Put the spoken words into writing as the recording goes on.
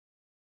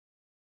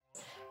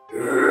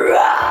Hi,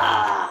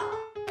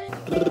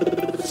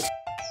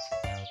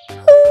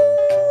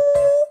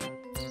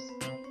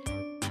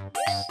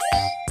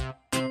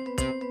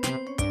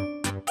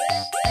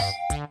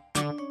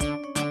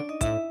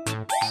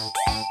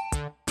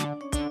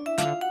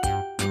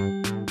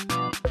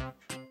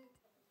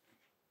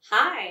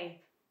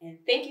 and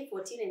thank you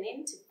for tuning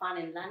in to Fun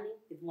and Learning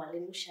with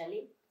Mwalimu.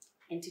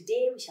 And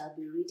today we shall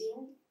be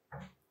reading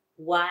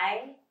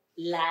Why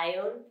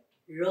Lion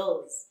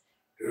Roars.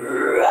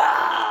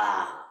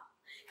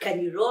 Can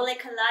you roar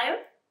like a lion?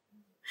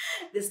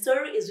 The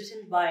story is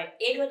written by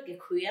Edward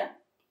Gekuya,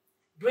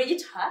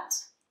 Bridget Hart,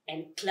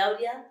 and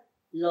Claudia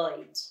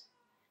Lloyd.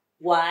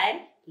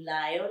 Why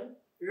Lion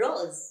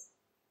Roars.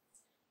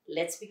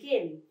 Let's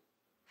begin.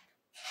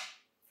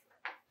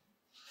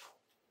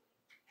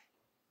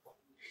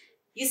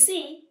 You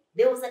see,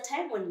 there was a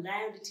time when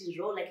lion didn't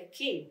roar like a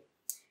king.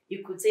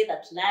 You could say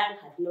that lion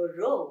had no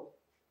roar.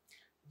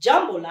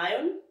 Jumbo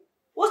lion,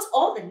 what's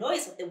all the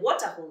noise of the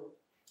waterhole?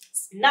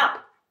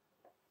 Snap!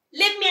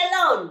 Leave me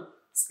alone!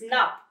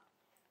 Snap!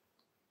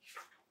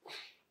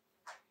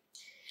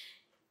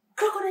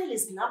 Crocodile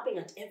is snapping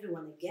at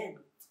everyone again.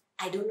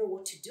 I don't know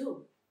what to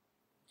do.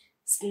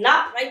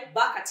 Snap right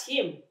back at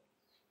him.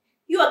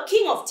 You are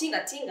king of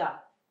Tinga Tinga.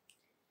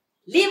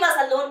 Leave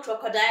us alone,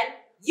 crocodile,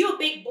 you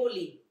big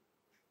bully.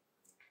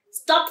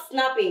 Stop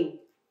snapping.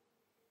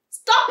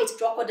 Stop it,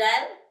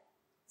 crocodile.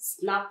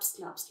 Snap,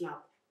 snap,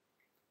 snap.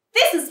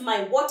 This is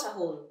my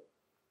waterhole.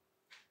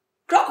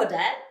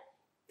 Crocodile,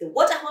 the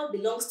waterhole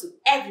belongs to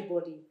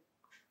everybody.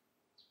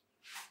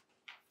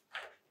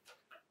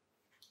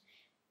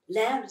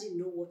 Lion didn't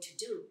know what to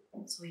do,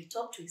 so he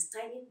talked to his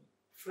tiny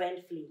friend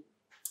Flea.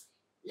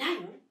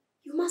 Lion,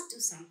 you must do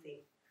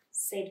something,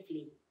 said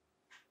Flea.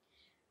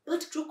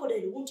 But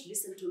crocodile won't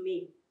listen to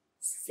me,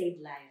 said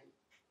Lion.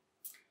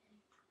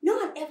 No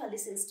one ever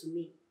listens to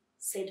me,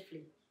 said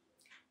Flea.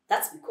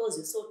 That's because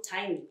you're so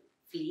tiny,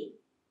 Flea.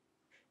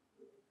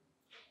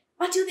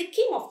 But you're the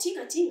king of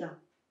Tinga Tinga.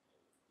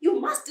 You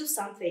must do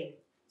something,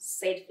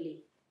 said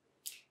Flea.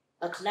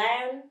 But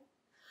Lion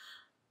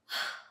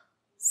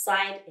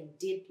sighed and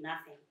did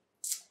nothing.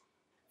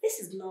 This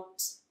is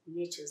not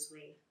nature's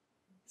way,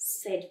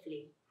 said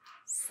Flea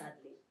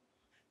sadly.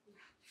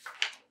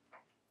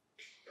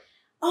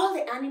 All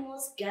the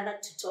animals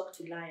gathered to talk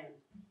to Lion.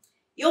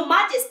 Your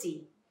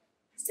Majesty,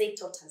 said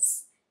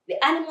Tortoise,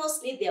 the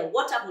animals need their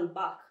waterhole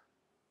back.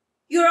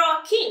 You're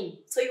our king,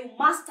 so you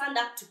must stand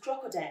up to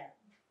Crocodile.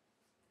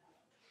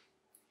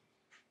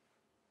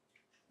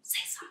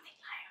 Say something,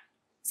 Lion.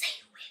 Say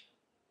you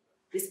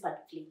will, whispered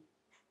Flea.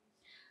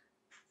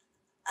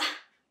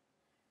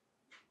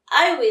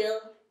 I will,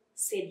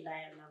 said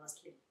Lion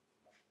nervously.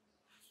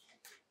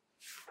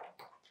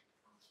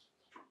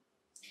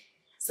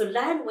 So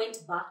Lion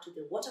went back to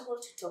the waterhole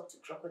to talk to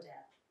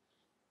Crocodile.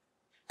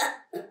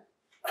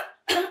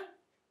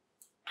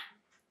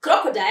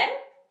 Crocodile,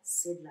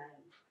 said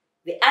Lion,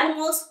 the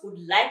animals would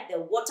like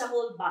their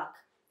waterhole back.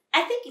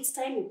 I think it's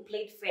time you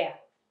played fair,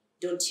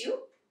 don't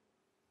you?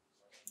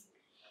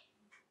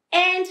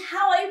 And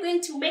how are you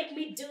going to make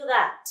me do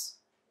that?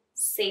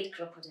 Said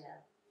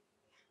Crocodile.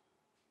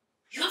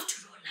 You have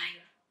to roar,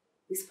 Lion,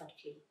 whispered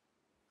Flea.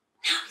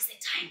 Now is the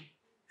time.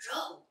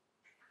 Roar.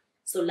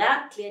 So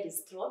Lion cleared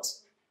his throat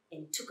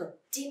and took a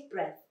deep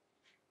breath.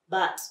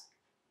 But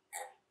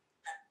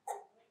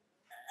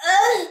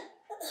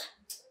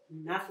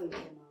nothing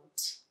came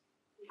out.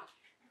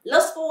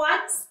 Lost for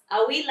words,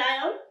 are we,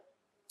 Lion?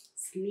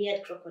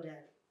 Sneered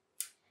Crocodile.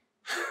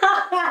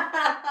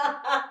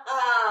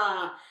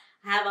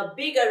 I have a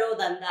bigger roar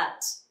than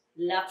that,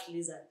 laughed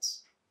Lizard.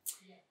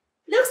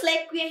 Looks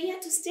like we are here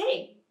to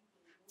stay,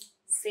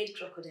 said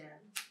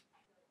Crocodile.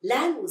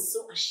 Lion was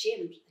so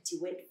ashamed that he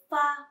went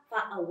far,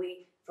 far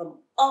away from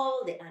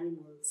all the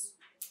animals.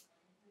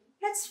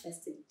 Let's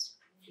face it,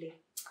 Flea.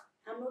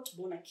 I'm not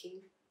born a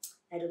king.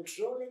 I don't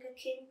roar like a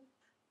king.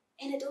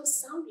 And I don't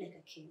sound like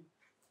a king.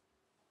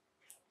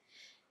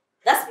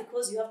 That's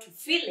because you have to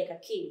feel like a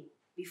king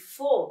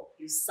before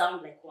you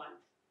sound like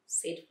one,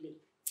 said Flea.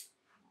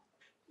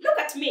 Look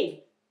at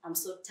me. I'm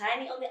so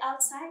tiny on the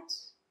outside,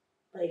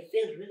 but I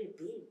feel really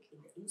big in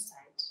the inside.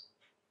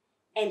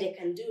 And I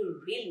can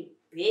do really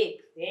big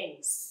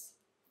things.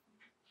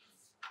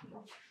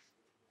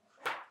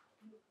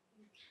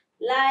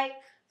 Like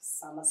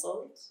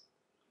somersault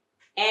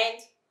and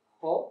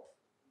hop.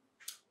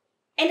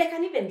 And I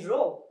can even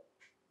roar.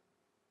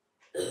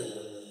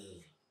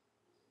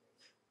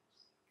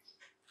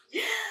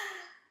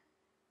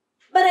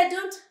 But I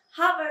don't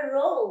have a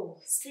roar,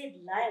 said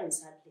Lion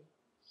sadly.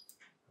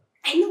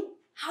 I know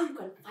how you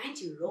can find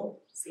your roar,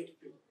 said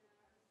Flea.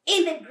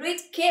 In the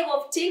great cave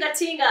of Tinga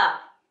Tinga.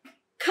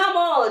 Come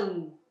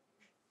on.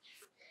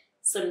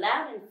 So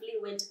Lion and Flea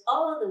went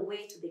all the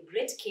way to the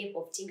great cave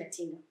of Tinga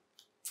Tinga.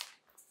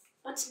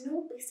 But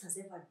no beast has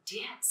ever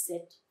dared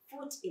set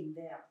foot in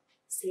there,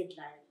 said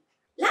Lion.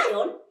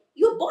 Lion,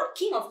 you're born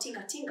king of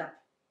Tinga Tinga,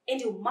 and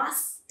you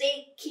must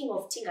stay king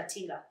of Tinga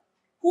Tinga.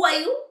 Who are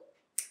you?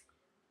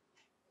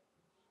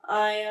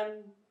 I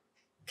am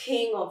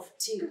king of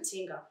Tinga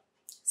Tinga,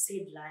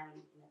 said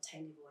Lion in a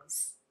tiny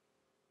voice.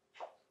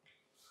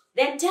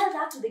 Then tell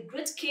that to the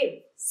great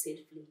cave, said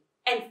Flea,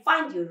 and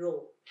find your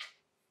roll.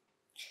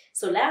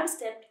 So Lion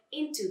stepped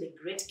into the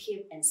great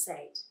cave and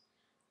said,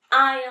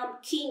 I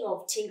am king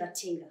of Tinga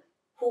Tinga.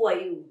 Who are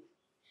you?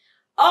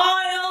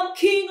 I am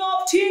king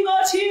of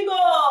Tinga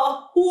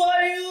Tinga. Who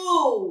are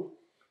you?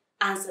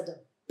 Answered a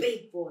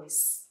big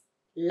voice.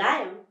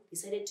 Lion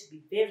decided to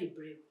be very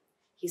brave.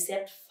 He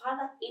stepped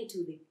further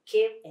into the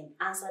cave and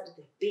answered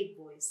the big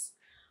voice.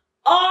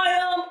 I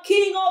am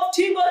king of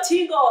Tinga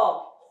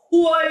Tinga.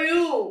 Who are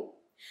you?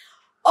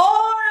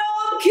 I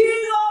am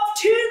king of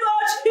Tinga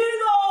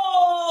Tinga.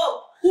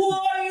 Who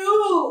are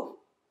you?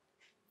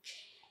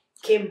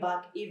 Came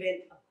back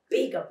even a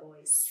bigger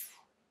voice.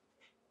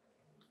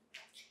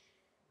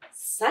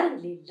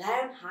 Suddenly,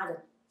 Lion had a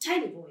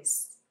tiny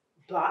voice.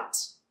 But,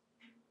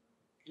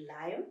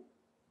 Lion,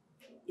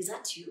 is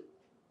that you?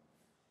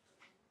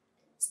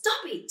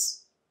 Stop it!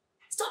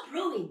 Stop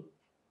roaring!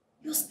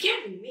 You're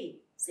scaring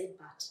me, said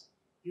Bat.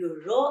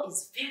 Your roar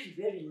is very,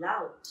 very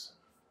loud.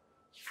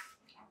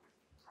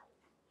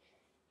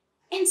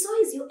 And so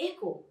is your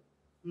echo.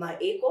 My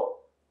echo?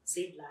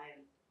 Said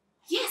Lion.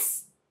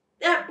 Yes,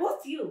 they are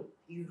both you.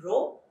 You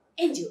roar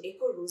and your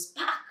echo roars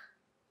back.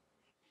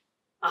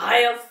 I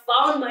have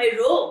found my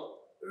roar.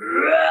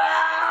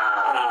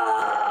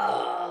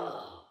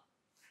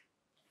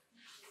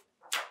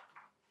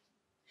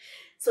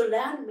 So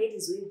Lion made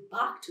his way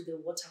back to the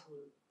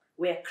waterhole,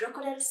 where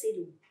Crocodile said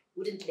he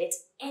wouldn't let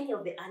any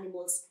of the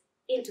animals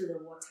into the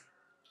water.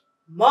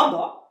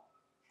 Mama,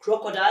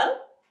 Crocodile,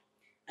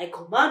 I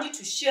command you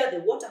to share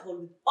the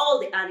waterhole with all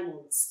the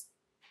animals.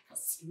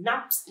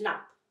 Snap,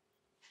 snap.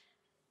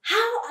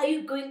 How are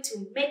you going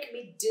to make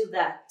me do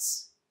that?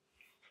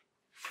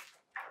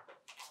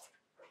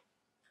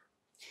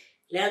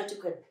 Lion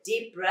took a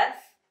deep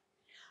breath.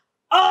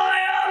 I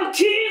am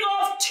king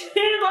of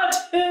Tinga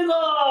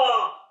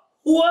Tinga.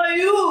 Who are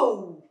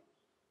you?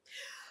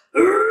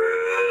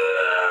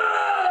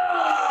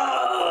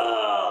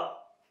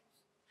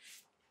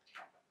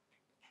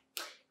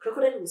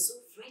 Crocodile was so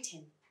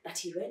frightened that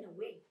he ran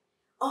away.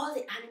 All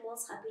the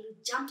animals happily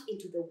jumped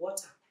into the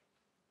water.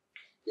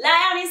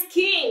 Lion is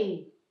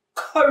king!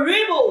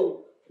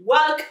 Karibu!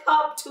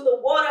 Welcome to the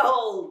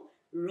waterhole!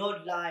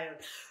 Roared Lion.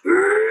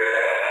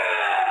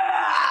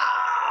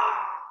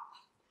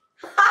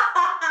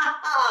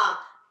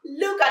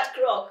 Look at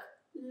Croc!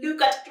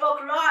 Look at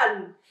Croc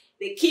run!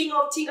 The king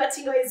of Tinga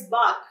Tinga is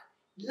back!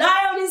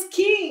 Lion is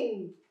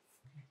king!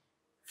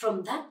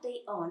 From that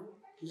day on,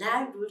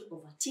 Lion ruled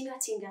over Tinga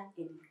Tinga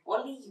and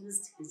only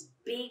used his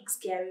big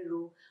scary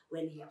roar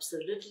when he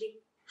absolutely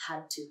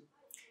had to.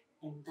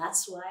 And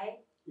that's why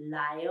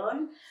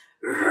Lion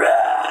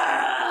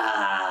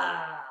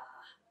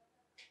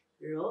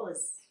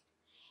roars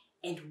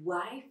and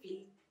why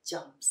Flea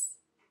jumps.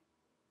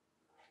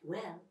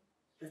 Well,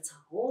 that's a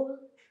whole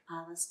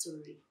other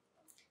story.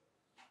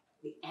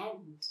 The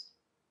end.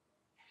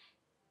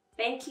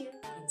 Thank you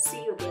and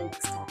see you again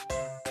next time.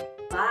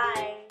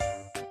 Bye.